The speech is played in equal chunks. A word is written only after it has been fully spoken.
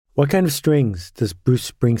What kind of strings does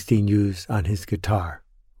Bruce Springsteen use on his guitar?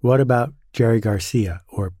 What about Jerry Garcia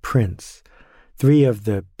or Prince? Three of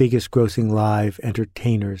the biggest grossing live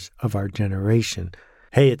entertainers of our generation.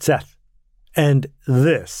 Hey, it's Seth. And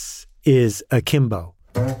this is Akimbo.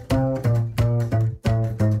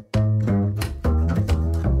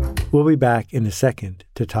 We'll be back in a second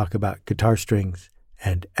to talk about guitar strings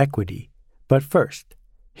and equity. But first,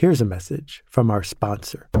 here's a message from our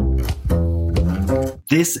sponsor.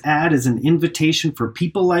 This ad is an invitation for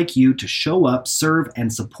people like you to show up, serve,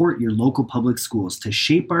 and support your local public schools to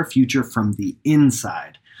shape our future from the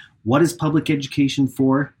inside. What is public education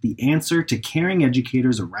for? The answer to caring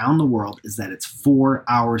educators around the world is that it's for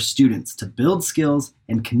our students to build skills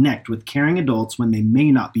and connect with caring adults when they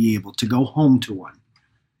may not be able to go home to one.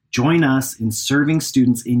 Join us in serving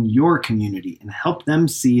students in your community and help them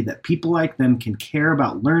see that people like them can care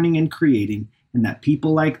about learning and creating, and that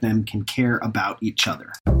people like them can care about each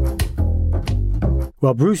other.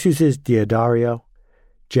 Well, Bruce uses D'Addario,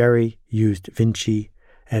 Jerry used Vinci,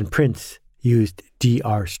 and Prince used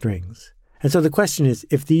DR strings. And so the question is,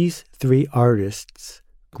 if these three artists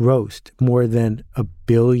grossed more than $1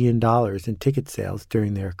 billion in ticket sales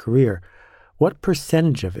during their career, what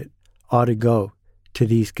percentage of it ought to go to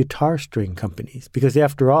these guitar string companies? Because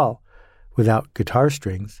after all, without guitar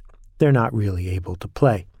strings, they're not really able to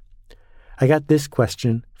play. I got this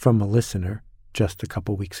question from a listener just a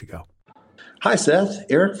couple weeks ago. Hi, Seth.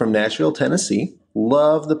 Eric from Nashville, Tennessee.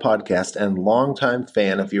 Love the podcast and longtime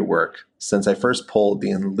fan of your work since I first pulled the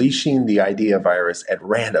Unleashing the Idea virus at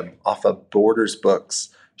random off of Borders Books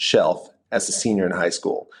shelf as a senior in high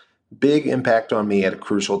school. Big impact on me at a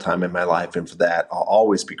crucial time in my life, and for that, I'll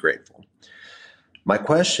always be grateful. My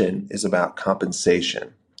question is about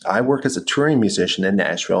compensation. I work as a touring musician in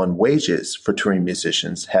Nashville, and wages for touring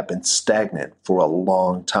musicians have been stagnant for a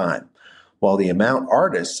long time, while the amount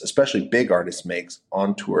artists, especially big artists, makes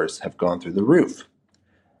on tours have gone through the roof.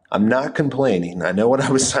 I'm not complaining. I know what I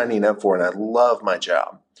was signing up for, and I love my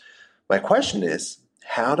job. My question is,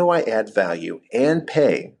 how do I add value and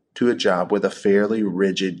pay to a job with a fairly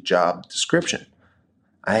rigid job description?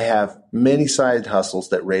 I have many side hustles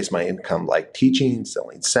that raise my income, like teaching,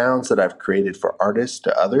 selling sounds that I've created for artists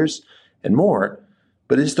to others, and more.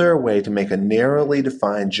 But is there a way to make a narrowly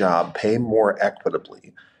defined job pay more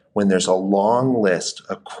equitably when there's a long list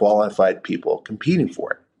of qualified people competing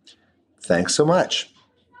for it? Thanks so much.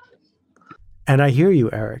 And I hear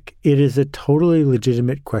you, Eric. It is a totally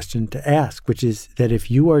legitimate question to ask, which is that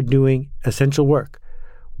if you are doing essential work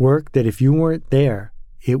that if you weren't there,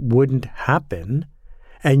 it wouldn't happen,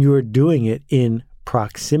 and you're doing it in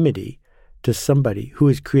proximity to somebody who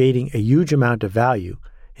is creating a huge amount of value,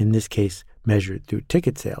 in this case measured through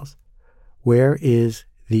ticket sales, where is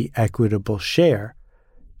the equitable share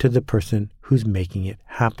to the person who's making it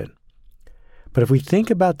happen? But if we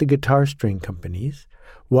think about the guitar string companies,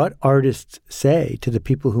 what artists say to the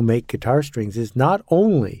people who make guitar strings is not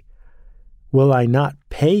only will I not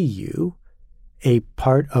pay you a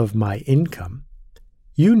part of my income,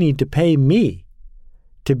 you need to pay me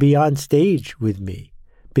to be on stage with me,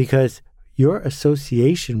 because your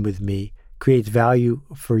association with me creates value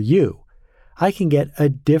for you. I can get a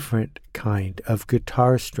different kind of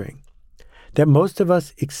guitar string. That most of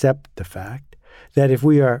us accept the fact that if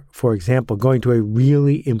we are, for example, going to a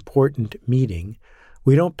really important meeting,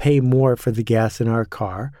 we don't pay more for the gas in our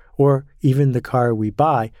car or even the car we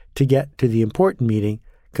buy to get to the important meeting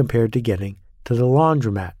compared to getting to the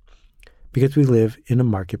laundromat, because we live in a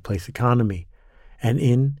marketplace economy. And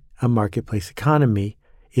in a marketplace economy,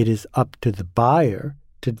 it is up to the buyer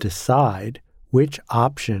to decide which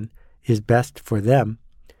option is best for them,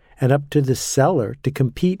 and up to the seller to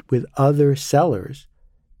compete with other sellers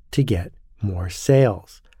to get more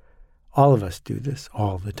sales. All of us do this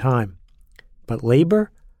all the time. But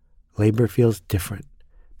labor feels different,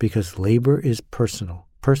 because labor is personal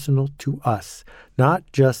to us, not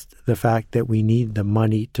just the fact that we need the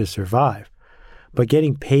money to survive, but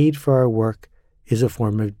getting paid for our work is a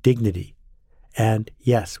form of dignity. And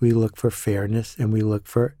yes, we look for fairness, and we look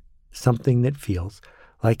for something that feels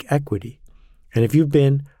like equity. And if you've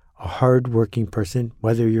been a hard-working person,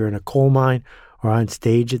 whether you're in a coal mine or on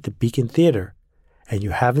stage at the Beacon Theater, and you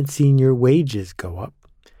haven't seen your wages go up,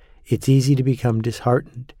 it's easy to become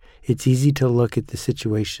disheartened. It's easy to look at the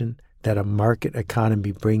situation that a market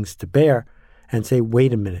economy brings to bear and say,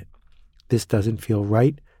 wait a minute, this doesn't feel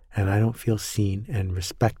right, and I don't feel seen and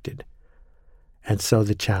respected. And so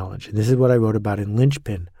the challenge, and this is what I wrote about in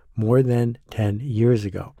Linchpin more than 10 years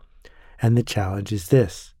ago, and the challenge is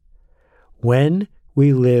this: when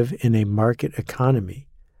we live in a market economy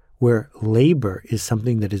where labor is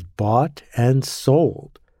something that is bought and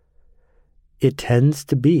sold it tends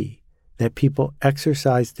to be that people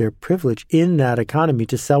exercise their privilege in that economy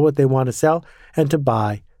to sell what they want to sell and to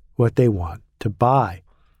buy what they want to buy.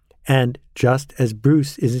 And just as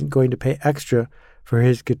Bruce isn't going to pay extra for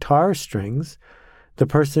his guitar strings, the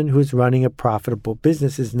person who's running a profitable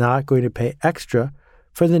business is not going to pay extra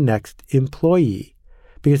for the next employee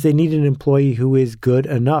because they need an employee who is good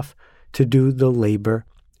enough to do the labor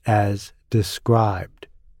as described.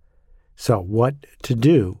 So what to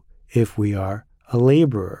do if we are a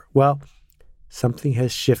laborer? Well, something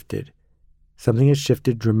has shifted. Something has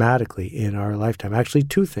shifted dramatically in our lifetime. Actually,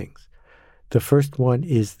 two things. The first one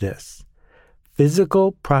is this.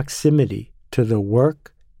 Physical proximity to the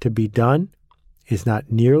work to be done is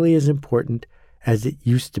not nearly as important as it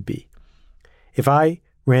used to be. If I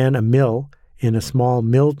ran a mill in a small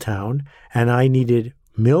mill town and I needed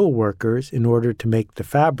mill workers in order to make the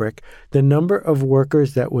fabric, the number of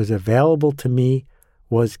workers that was available to me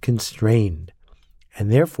was constrained.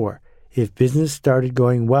 And therefore, if business started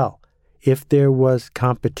going well, if there was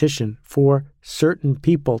competition for certain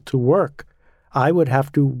people to work, I would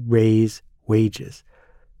have to raise wages.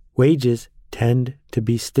 Wages tend to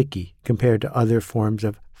be sticky compared to other forms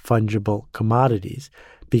of fungible commodities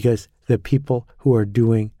because the people who are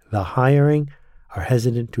doing the hiring are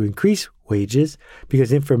hesitant to increase wages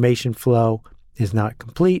because information flow is not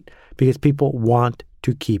complete, because people want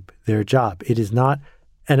to keep their job. It is not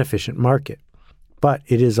an efficient market. But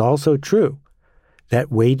it is also true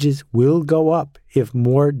that wages will go up if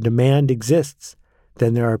more demand exists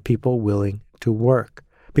than there are people willing to work.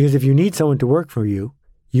 Because if you need someone to work for you,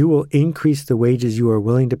 you will increase the wages you are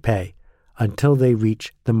willing to pay until they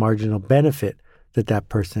reach the marginal benefit that that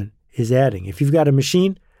person is adding. If you've got a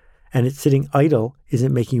machine and it's sitting idle,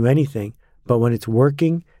 isn't making you anything, but when it's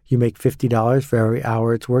working, you make $50 for every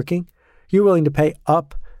hour it's working, you're willing to pay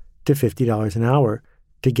up to $50 an hour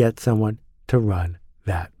to get someone to run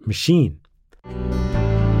that machine.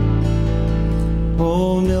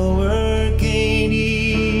 Oh, mill work ain't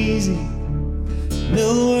easy.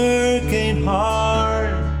 Mill work ain't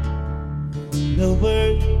hard. Mill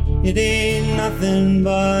work, it ain't nothing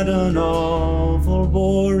but an awful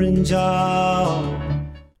boring job.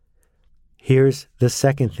 Here's the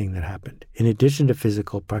second thing that happened. In addition to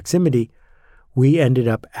physical proximity, we ended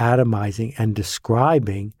up atomizing and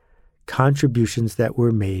describing contributions that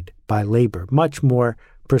were made by labor much more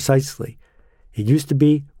precisely. It used to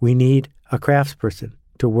be we need a craftsperson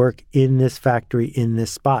to work in this factory in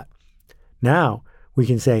this spot. Now we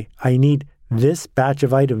can say, I need this batch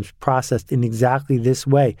of items processed in exactly this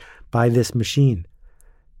way by this machine.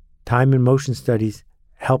 Time and motion studies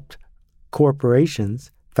helped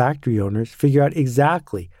corporations, factory owners, figure out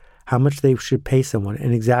exactly how much they should pay someone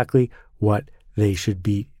and exactly what they should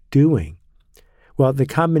be doing. Well, the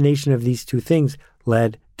combination of these two things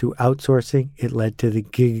led to outsourcing. It led to the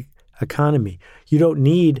gig economy. You don't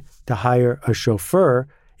need to hire a chauffeur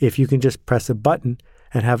if you can just press a button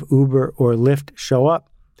and have Uber or Lyft show up.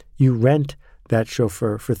 You rent that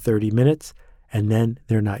chauffeur for 30 minutes, and then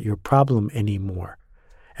they're not your problem anymore.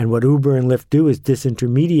 And what Uber and Lyft do is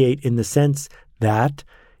disintermediate in the sense that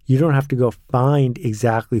you don't have to go find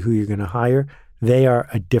exactly who you're going to hire. They are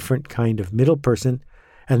a different kind of middle person,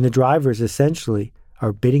 and the drivers essentially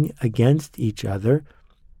are bidding against each other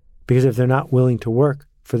because if they're not willing to work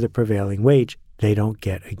for the prevailing wage, they don't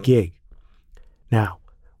get a gig. Now,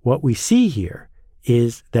 what we see here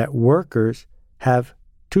is that workers have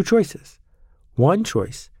two choices. One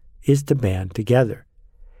choice is to band together.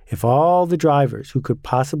 If all the drivers who could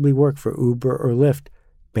possibly work for Uber or Lyft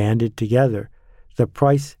banded together, the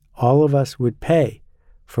price all of us would pay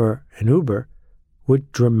for an Uber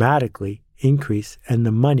would dramatically increase and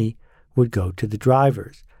the money would go to the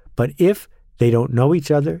drivers. But if they don't know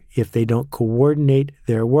each other, if they don't coordinate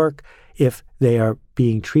their work, if they are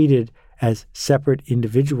being treated as separate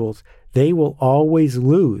individuals, they will always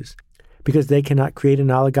lose because they cannot create an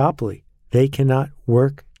oligopoly. They cannot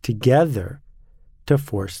work together to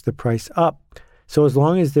force the price up. So as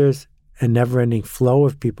long as there's a never-ending flow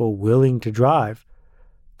of people willing to drive,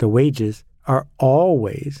 the wages are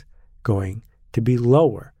always going to be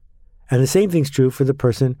lower. And the same thing's true for the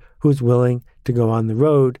person who's willing to go on the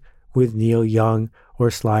road with Neil Young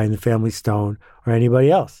or Sly and the Family Stone or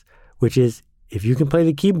anybody else, which is if you can play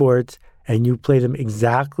the keyboards and you play them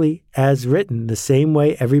exactly as written, the same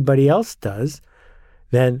way everybody else does,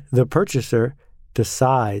 then the purchaser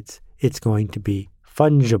decides it's going to be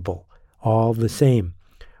fungible, all the same.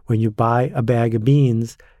 When you buy a bag of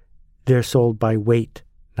beans, they're sold by weight,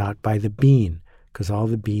 not by the bean, because all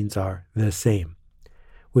the beans are the same.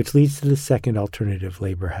 Which leads to the second alternative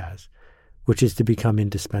labor has, which is to become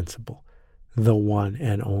indispensable, the one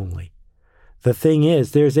and only. The thing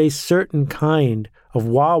is, there's a certain kind of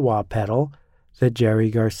wah-wah pedal that Jerry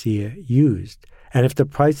Garcia used. And if the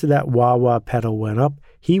price of that wah-wah pedal went up,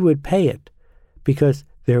 he would pay it because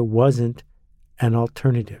there wasn't an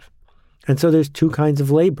alternative. And so there's two kinds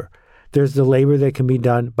of labor. There's the labor that can be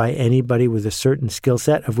done by anybody with a certain skill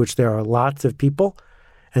set, of which there are lots of people.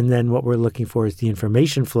 And then what we're looking for is the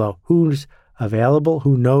information flow. Who's available?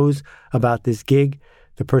 Who knows about this gig?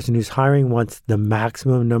 The person who's hiring wants the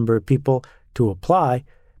maximum number of people to apply,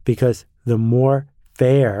 because the more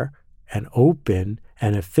fair and open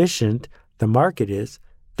and efficient the market is,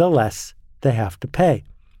 the less they have to pay.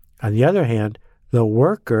 On the other hand, the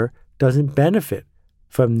worker doesn't benefit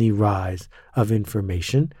from the rise of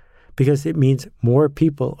information because it means more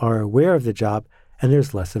people are aware of the job and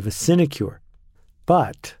there's less of a sinecure.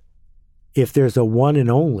 But if there's a one and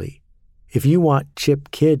only, if you want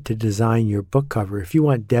Chip Kidd to design your book cover, if you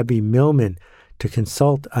want Debbie Millman to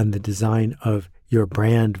consult on the design of your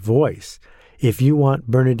brand voice, if you want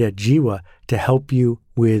Bernadette Jiwa to help you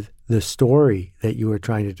with the story that you are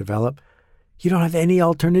trying to develop, you don't have any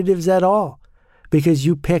alternatives at all because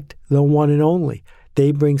you picked the one and only.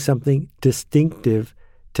 They bring something distinctive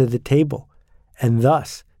to the table, and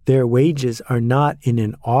thus their wages are not in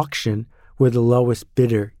an auction where the lowest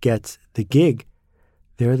bidder gets the gig.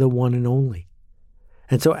 They're the one and only.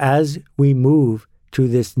 And so as we move to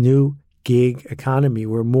this new gig economy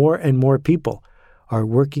where more and more people are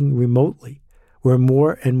working remotely, where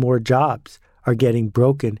more and more jobs are getting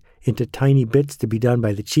broken into tiny bits to be done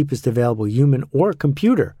by the cheapest available human or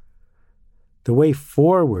computer, the way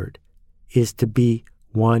forward is to be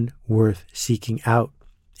one worth seeking out.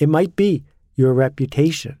 It might be your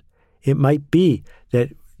reputation. It might be that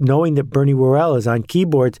knowing that Bernie Worrell is on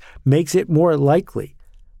keyboards makes it more likely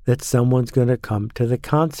that someone's going to come to the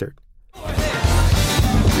concert.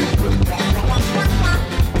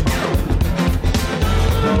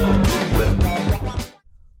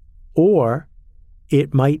 Or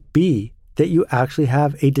it might be that you actually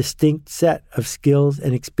have a distinct set of skills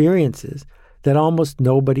and experiences that almost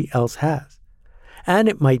nobody else has. And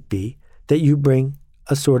it might be that you bring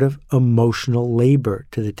a sort of emotional labor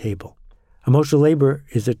to the table. Emotional labor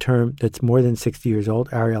is a term that's more than 60 years old.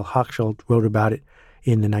 Ariel Hochschild wrote about it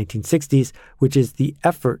in the 1960s, which is the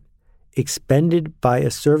effort expended by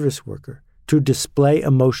a service worker to display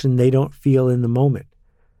emotion they don't feel in the moment.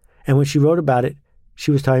 And when she wrote about it,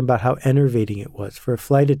 she was talking about how enervating it was for a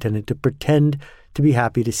flight attendant to pretend to be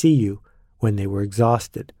happy to see you when they were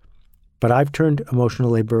exhausted. But I've turned emotional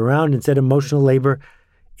labor around and said emotional labor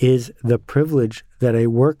is the privilege that a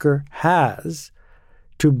worker has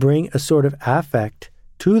to bring a sort of affect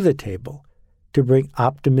to the table, to bring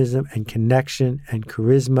optimism and connection and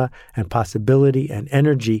charisma and possibility and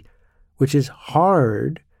energy, which is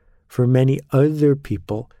hard for many other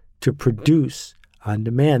people to produce on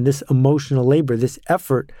demand. This emotional labor, this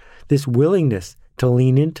effort, this willingness to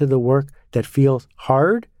lean into the work that feels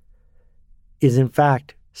hard is in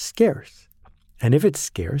fact scarce. And if it's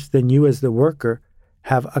scarce, then you as the worker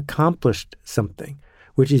have accomplished something,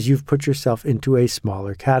 which is you've put yourself into a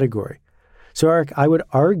smaller category. So Eric, I would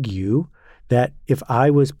argue that if I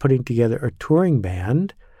was putting together a touring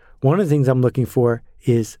band, one of the things I'm looking for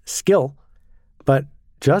is skill, but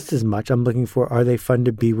just as much I'm looking for, are they fun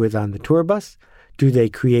to be with on the tour bus? Do they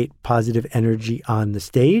create positive energy on the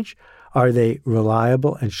stage? Are they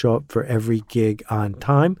reliable and show up for every gig on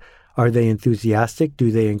time? Are they enthusiastic?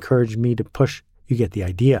 Do they encourage me to push? You get the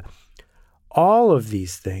idea. All of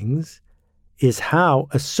these things is how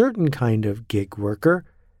a certain kind of gig worker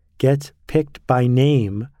gets picked by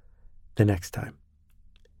name the next time.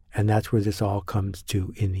 And that's where this all comes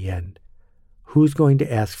to in the end. Who's going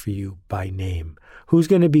to ask for you by name? Who's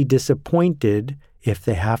going to be disappointed if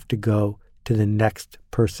they have to go to the next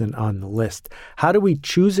person on the list? How do we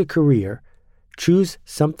choose a career, choose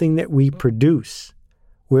something that we produce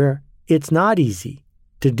where it's not easy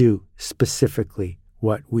to do specifically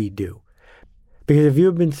what we do? Because if you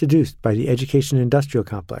have been seduced by the education industrial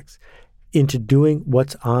complex into doing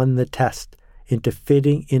what's on the test, into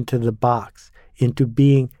fitting into the box, into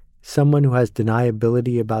being someone who has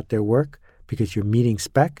deniability about their work because you're meeting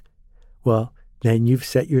spec, well, then you've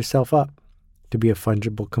set yourself up to be a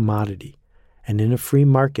fungible commodity. And in a free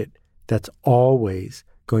market, that's always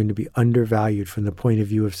going to be undervalued from the point of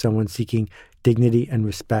view of someone seeking dignity and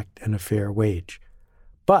respect and a fair wage.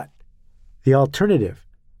 But the alternative,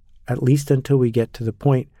 at least until we get to the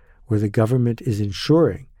point where the government is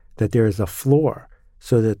ensuring that there is a floor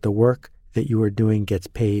so that the work that you are doing gets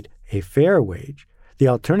paid a fair wage, the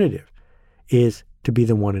alternative is to be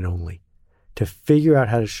the one and only, to figure out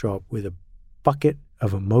how to show up with a bucket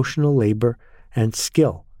of emotional labor and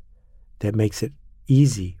skill that makes it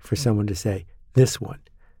easy for someone to say, this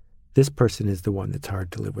person is the one that's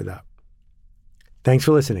hard to live without. Thanks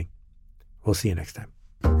for listening. We'll see you next time.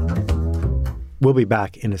 We'll be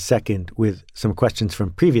back in a second with some questions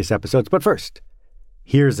from previous episodes. But first,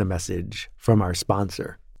 here's a message from our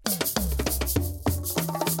sponsor.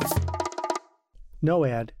 No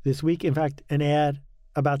ad this week. In fact, an ad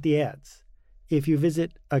about the ads. If you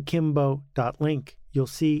visit akimbo.link, you'll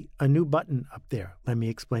see a new button up there. Let me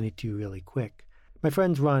explain it to you really quick. My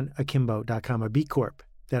friends run akimbo.com, a B Corp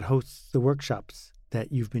that hosts the workshops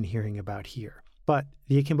that you've been hearing about here. But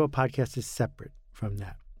the Akimbo podcast is separate from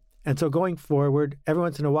that. And so going forward, every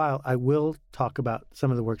once in a while, I will talk about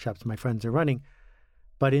some of the workshops my friends are running.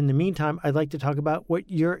 But in the meantime, I'd like to talk about what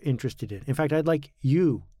you're interested in. In fact, I'd like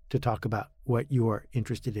you to talk about what you're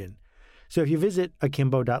interested in. So if you visit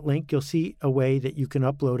akimbo.link, you'll see a way that you can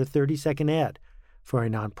upload a 30-second ad for a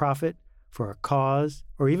nonprofit, for a cause,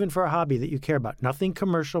 or even for a hobby that you care about. Nothing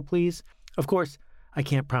commercial, please. Of course, I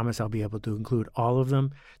can't promise I'll be able to include all of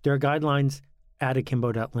them. There are guidelines at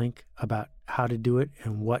akimbo.link about how to do it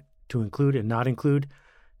and what to include and not include.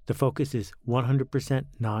 The focus is 100%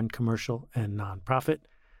 non-commercial and nonprofit.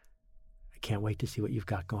 I can't wait to see what you've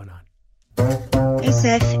got going on. Hey,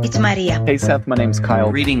 Seth, it's Maria. Hey, Seth, my name's Kyle.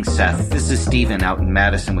 Greetings, Seth. This is Steven out in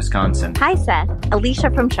Madison, Wisconsin. Hi, Seth. Alicia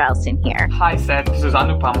from Charleston here. Hi, Seth. This is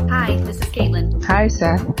Anupam. Hi, this is Caitlin. Hi,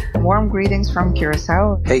 Seth. Warm greetings from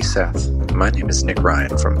Curacao. Hey, Seth. My name is Nick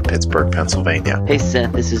Ryan from Pittsburgh, Pennsylvania. Hey,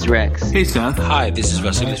 Seth. This is Rex. Hey, Seth. Hi, this is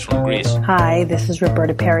Vasilis from Greece. Hi, this is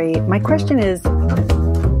Roberta Perry. My question is...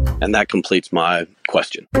 And that completes my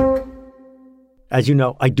question. As you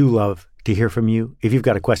know, I do love to hear from you. If you've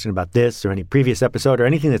got a question about this or any previous episode or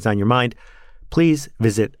anything that's on your mind, please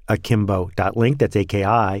visit akimbo.link, that's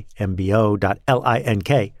akimbo.link,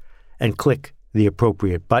 and click the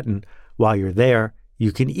appropriate button. While you're there,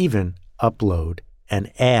 you can even upload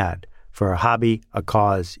an ad for a hobby, a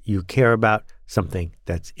cause you care about, something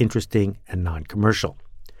that's interesting and non-commercial.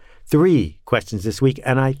 3 questions this week,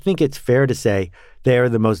 and I think it's fair to say they are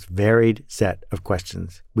the most varied set of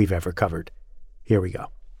questions we've ever covered. Here we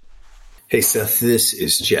go. Hey, Seth, this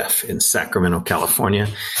is Jeff in Sacramento, California.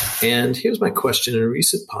 And here's my question. In a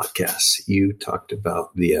recent podcast, you talked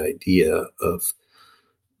about the idea of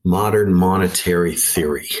modern monetary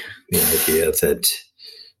theory, the idea that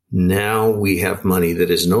now we have money that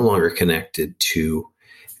is no longer connected to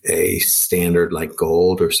a standard like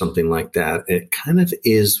gold or something like that. It kind of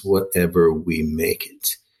is whatever we make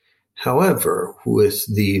it. However, with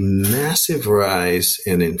the massive rise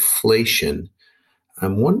in inflation,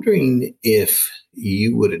 I'm wondering if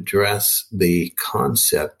you would address the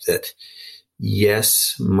concept that,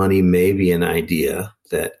 yes, money may be an idea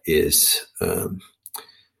that is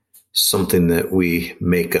something that we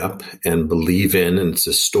make up and believe in, and it's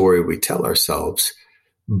a story we tell ourselves.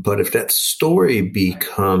 But if that story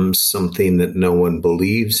becomes something that no one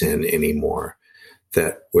believes in anymore,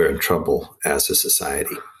 that we're in trouble as a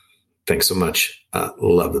society. Thanks so much.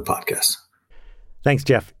 Love the podcast. Thanks,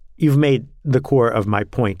 Jeff. You've made the core of my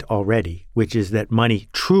point already, which is that money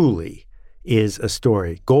truly is a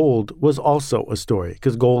story. Gold was also a story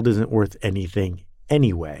because gold isn't worth anything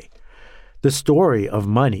anyway. The story of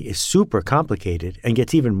money is super complicated and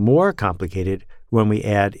gets even more complicated when we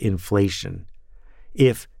add inflation.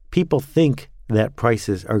 If people think that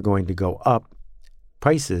prices are going to go up,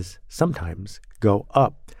 prices sometimes go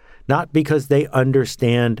up. Not because they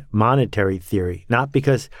understand monetary theory, not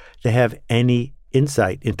because they have any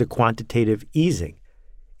insight into quantitative easing.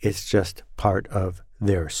 It's just part of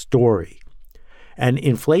their story. And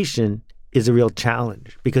inflation is a real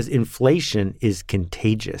challenge because inflation is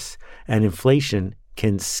contagious and inflation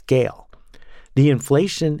can scale. The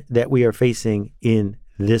inflation that we are facing in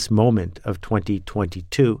this moment of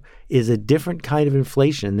 2022 is a different kind of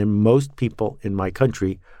inflation than most people in my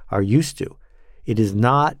country are used to. It is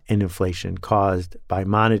not an inflation caused by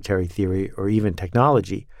monetary theory or even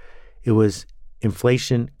technology. It was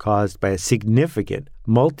inflation caused by a significant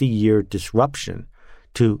multi-year disruption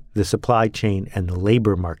to the supply chain and the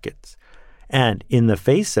labor markets. And in the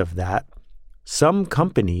face of that, some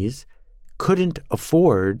companies couldn't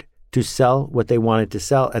afford to sell what they wanted to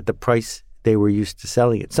sell at the price they were used to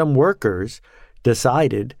selling it. Some workers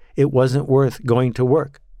decided it wasn't worth going to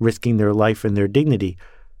work, risking their life and their dignity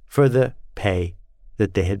for the pay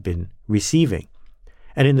that they had been receiving.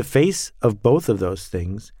 And in the face of both of those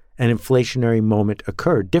things, an inflationary moment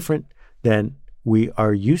occurred, different than we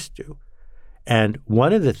are used to. And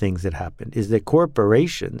one of the things that happened is that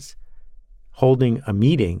corporations holding a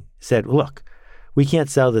meeting said, look, we can't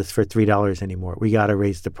sell this for $3 anymore. We got to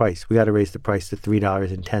raise the price. We got to raise the price to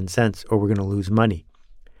 $3.10 or we're going to lose money.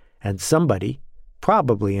 And somebody,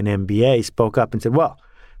 probably an MBA, spoke up and said, well,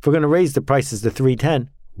 if we're going to raise the prices to $3.10,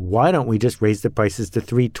 why don't we just raise the prices to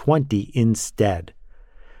 $3.20 instead?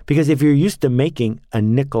 Because if you're used to making a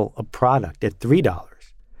nickel a product at $3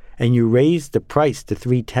 and you raise the price to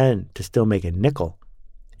 $3.10 to still make a nickel,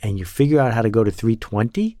 and you figure out how to go to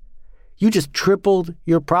 $3.20, you just tripled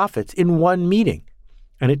your profits in one meeting.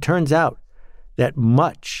 And it turns out that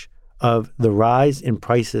much of the rise in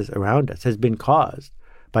prices around us has been caused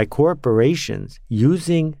by corporations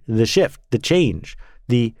using the shift, the change,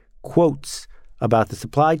 the quotes about the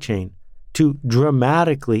supply chain to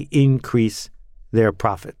dramatically increase their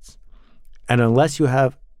profits. And unless you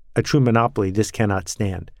have a true monopoly, this cannot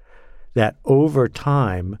stand. That over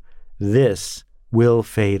time, this will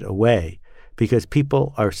fade away because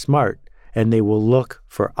people are smart and they will look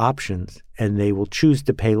for options and they will choose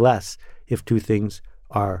to pay less if two things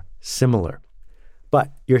are similar.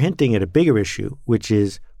 But you're hinting at a bigger issue, which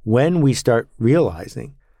is when we start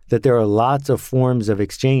realizing that there are lots of forms of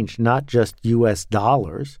exchange, not just U.S.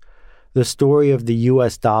 dollars, the story of the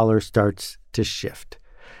U.S. dollar starts to shift.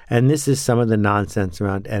 And this is some of the nonsense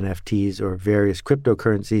around NFTs or various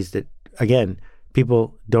cryptocurrencies that, again,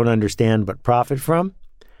 people don't understand but profit from,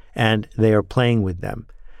 and they are playing with them.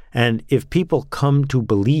 And if people come to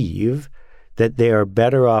believe that they are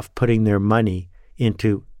better off putting their money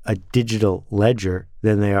into a digital ledger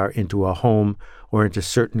than they are into a home or into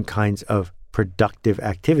certain kinds of productive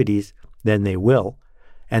activities, then they will.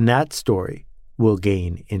 And that story will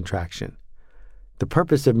gain in traction. The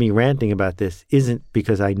purpose of me ranting about this isn't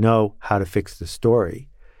because I know how to fix the story.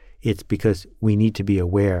 It's because we need to be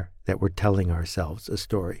aware that we're telling ourselves a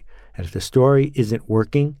story. And if the story isn't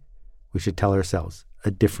working, we should tell ourselves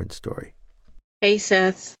a different story. Hey,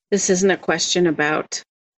 Seth. This isn't a question about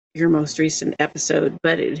your most recent episode,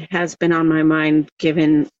 but it has been on my mind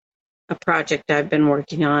given a project I've been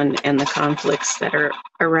working on and the conflicts that are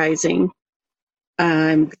arising.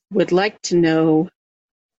 I would like to know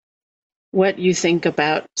what you think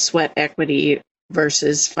about sweat equity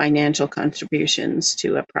versus financial contributions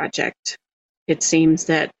to a project. It seems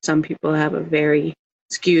that some people have a very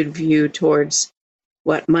skewed view towards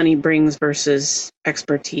what money brings versus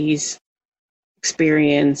expertise,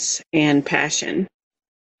 experience, and passion.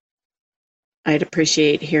 I'd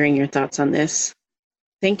appreciate hearing your thoughts on this.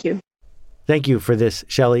 Thank you. Thank you for this,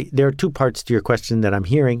 Shelley. There are two parts to your question that I'm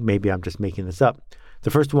hearing. Maybe I'm just making this up.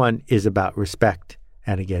 The first one is about respect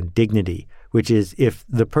and, again, dignity, which is if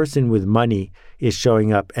the person with money is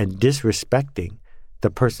showing up and disrespecting the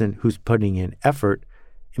person who's putting in effort,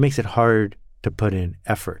 it makes it hard to put in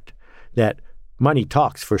effort. That money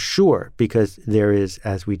talks for sure because there is,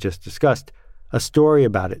 as we just discussed, a story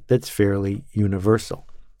about it that's fairly universal.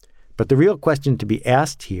 But the real question to be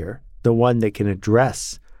asked here, the one that can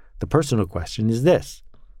address the personal question, is this.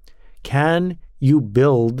 Can you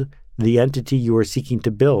build the entity you are seeking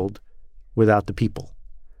to build without the people,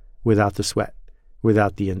 without the sweat,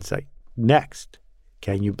 without the insight? Next,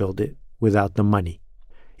 can you build it without the money?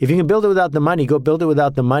 If you can build it without the money, go build it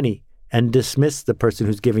without the money and dismiss the person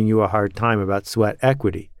who's giving you a hard time about sweat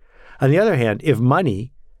equity. On the other hand, if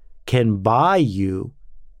money can buy you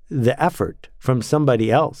the effort from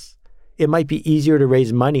somebody else, it might be easier to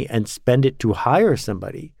raise money and spend it to hire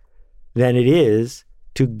somebody than it is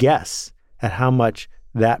to guess at how much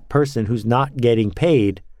that person who's not getting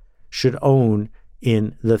paid should own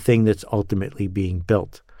in the thing that's ultimately being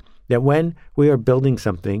built. That when we are building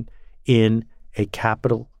something in a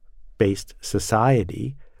capital-based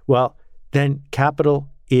society, well, then capital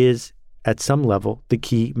is at some level the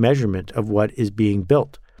key measurement of what is being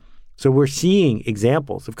built. So we're seeing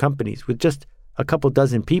examples of companies with just a couple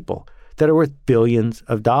dozen people that are worth billions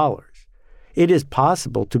of dollars. It is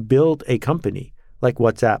possible to build a company like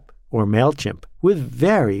WhatsApp or MailChimp with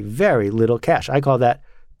very, very little cash. I call that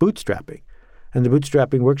bootstrapping. And the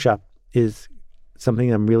bootstrapping workshop is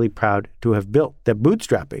something I'm really proud to have built. That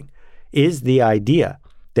bootstrapping is the idea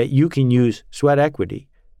that you can use sweat equity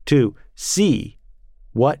to see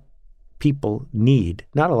what people need,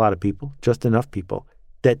 not a lot of people, just enough people,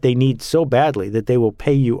 that they need so badly that they will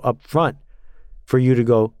pay you up front for you to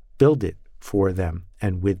go build it for them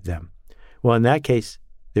and with them. Well, in that case,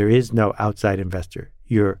 there is no outside investor.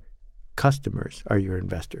 Your customers are your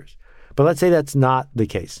investors. But let's say that's not the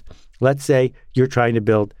case. Let's say you're trying to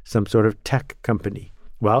build some sort of tech company.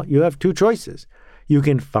 Well, you have two choices. You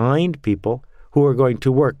can find people who are going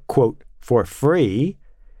to work, quote, for free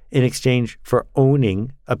in exchange for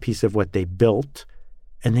owning a piece of what they built,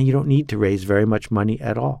 and then you don't need to raise very much money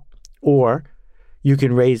at all. Or you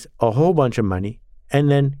can raise a whole bunch of money and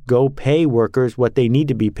then go pay workers what they need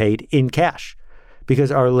to be paid in cash,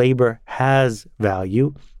 because our labor has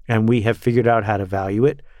value And we have figured out how to value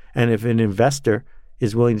it. And if an investor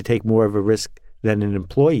is willing to take more of a risk than an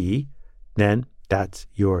employee, then that's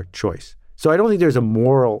your choice. So I don't think there's a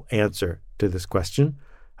moral answer to this question.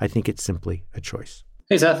 I think it's simply a choice.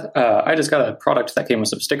 Hey, Seth, I just got a product that came with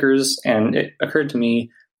some stickers, and it occurred to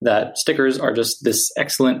me that stickers are just this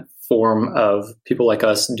excellent form of people like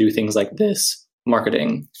us do things like this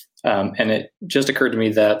marketing. And it just occurred to me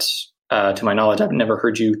that, to my knowledge, I've never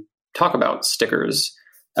heard you talk about stickers.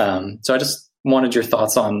 So I just wanted your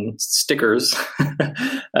thoughts on stickers.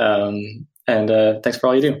 And thanks for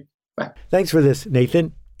all you do. Bye. Thanks for this,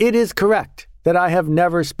 Nathan. It is correct that I have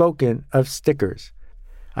never spoken of stickers.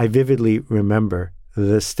 I vividly remember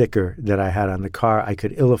the sticker that I had on the car I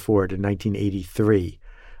could ill afford in 1983.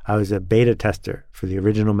 I was a beta tester for the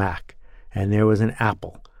original Mac, and there was an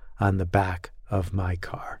apple on the back of my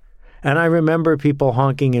car. And I remember people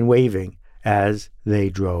honking and waving as they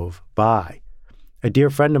drove by. A dear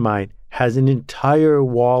friend of mine has an entire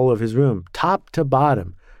wall of his room, top to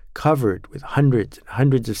bottom, covered with hundreds and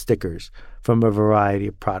hundreds of stickers from a variety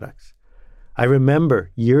of products. I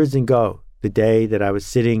remember years ago, the day that I was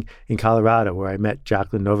sitting in Colorado where I met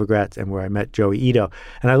Jacqueline Novogratz and where I met Joey Ito.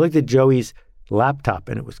 And I looked at Joey's laptop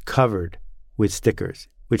and it was covered with stickers,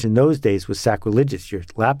 which in those days was sacrilegious. Your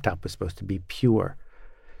laptop was supposed to be pure.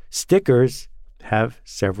 Stickers have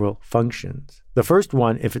several functions. The first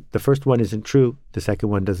one, if the first one isn't true, the second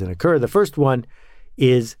one doesn't occur. The first one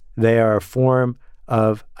is they are a form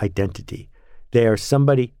of identity. They are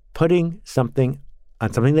somebody putting something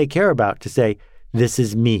on something they care about to say, this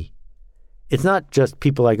is me. It's not just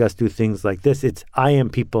people like us do things like this. It's I am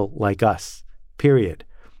people like us, period.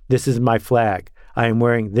 This is my flag. I am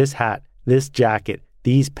wearing this hat, this jacket,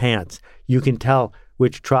 these pants. You can tell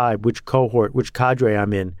which tribe, which cohort, which cadre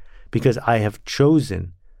I'm in because I have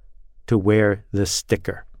chosen to wear the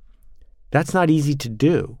sticker. That's not easy to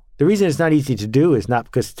do. The reason it's not easy to do is not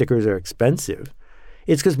because stickers are expensive.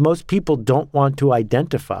 It's because most people don't want to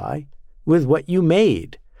identify with what you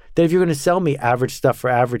made. That if you're going to sell me average stuff for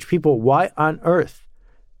average people, why on earth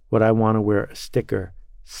would I want to wear a sticker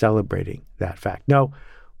celebrating that fact? No,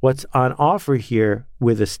 what's on offer here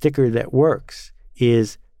with a sticker that works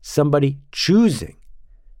is somebody choosing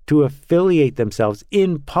to affiliate themselves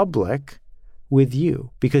in public with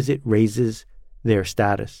you because it raises their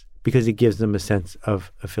status, because it gives them a sense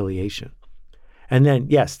of affiliation. And then,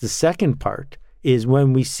 yes, the second part is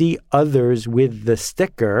when we see others with the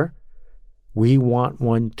sticker, we want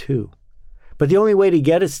one too. But the only way to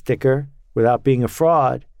get a sticker without being a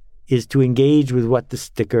fraud is to engage with what the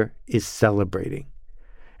sticker is celebrating.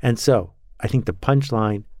 And so I think the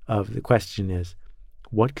punchline of the question is,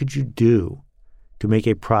 what could you do to make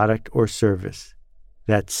a product or service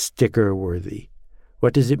that's sticker worthy?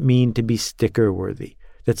 What does it mean to be sticker worthy?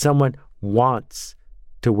 That someone wants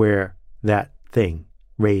to wear that thing,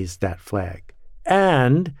 raise that flag.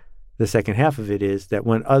 And the second half of it is that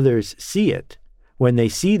when others see it, when they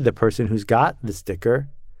see the person who's got the sticker,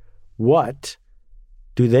 what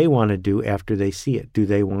do they want to do after they see it? Do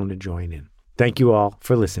they want to join in? Thank you all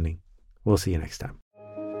for listening. We'll see you next time.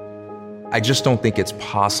 I just don't think it's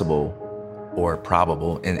possible or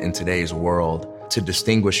probable in today's world to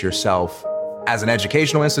distinguish yourself as an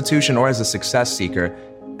educational institution or as a success seeker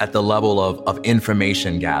at the level of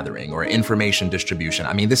information gathering or information distribution.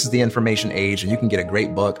 I mean, this is the information age, and you can get a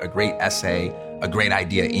great book, a great essay, a great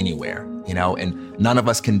idea anywhere, and none of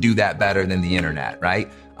us can do that better than the internet,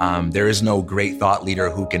 right? There is no great thought leader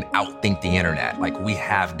who can outthink the internet. Like, we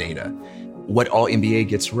have data. What Alt-MBA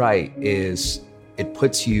gets right is it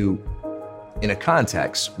puts you in a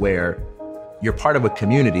context where you're part of a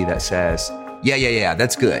community that says, yeah,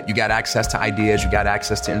 that's good. You got access to ideas, you got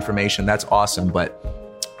access to information, that's awesome, but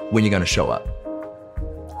when are you going to show up?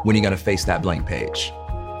 When are you going to face that blank page?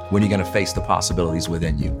 When are you going to face the possibilities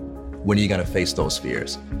within you? When are you going to face those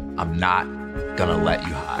fears? I'm not going to let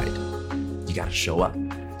you hide. You got to show up.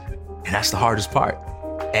 And that's the hardest part.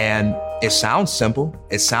 And it sounds simple.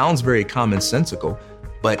 It sounds very commonsensical,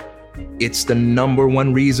 but it's the number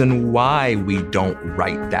one reason why we don't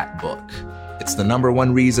write that book. It's the number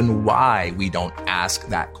one reason why we don't ask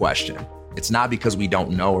that question. It's not because we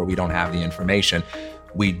don't know or we don't have the information.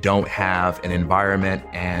 We don't have an environment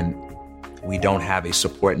and we don't have a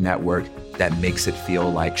support network that makes it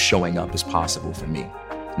feel like showing up is possible for me.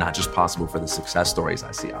 Not just possible for the success stories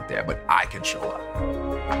I see out there, but I can show up.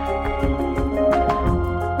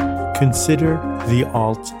 Consider the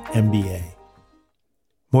Alt-MBA.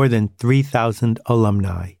 More than 3,000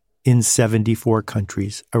 alumni in 74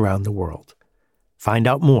 countries around the world. Find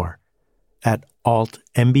out more at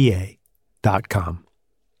altmba.com.